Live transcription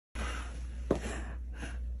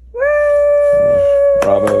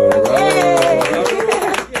Bravo.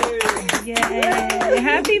 Yay.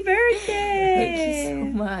 Happy birthday. Thank you so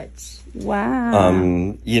much.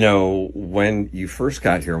 Wow. You know, when you first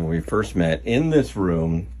got here, when we first met in this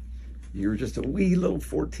room, you were just a wee little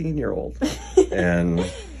 14-year-old.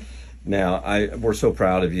 And now we're so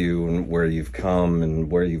proud of you and where you've come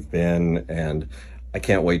and where you've been. And I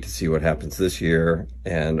can't wait to see what happens this year.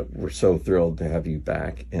 And we're so thrilled to have you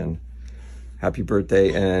back. And happy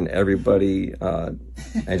birthday. And everybody,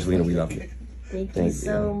 Angelina, we love you. Thank you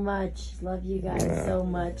so much. Love you guys so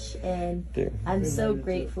much. And I'm so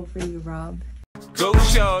grateful for you, Rob. Go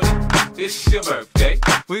shorty, it's your birthday.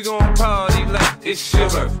 We gon' party like it's your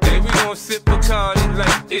birthday. We gon' sip Bacardi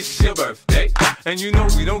like it's your birthday. And you know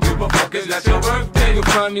we don't give a fuck, it's not your birthday. You'll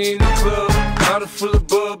find me in the club, bottle full of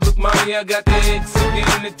bub. Look, mommy, I got the X in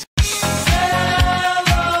the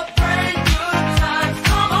celebrate good times,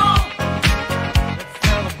 come on. Let's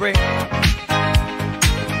celebrate.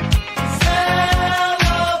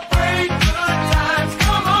 Celebrate good times,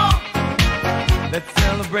 come on. Let's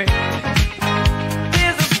celebrate.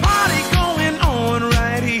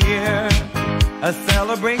 A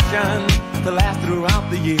celebration to last throughout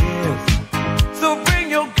the years. So bring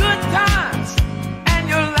your good times and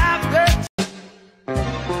your laughter.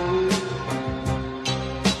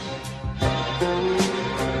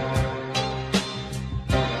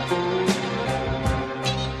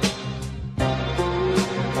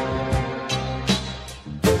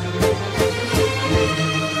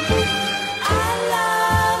 I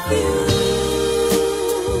love you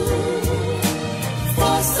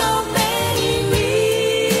for so many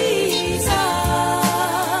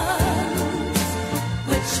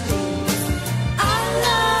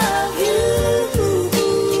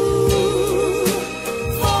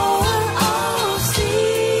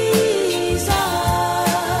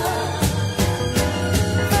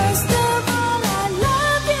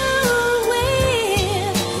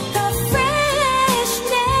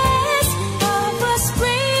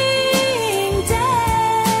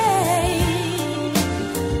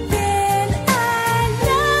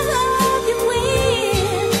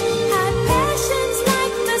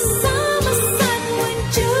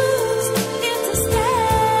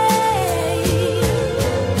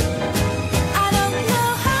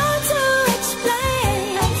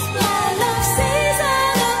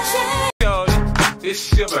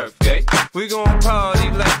It's your birthday. We gon'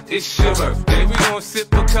 party like it's your birthday. We gon' sip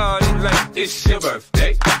Bacardi like it's your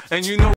birthday. And you know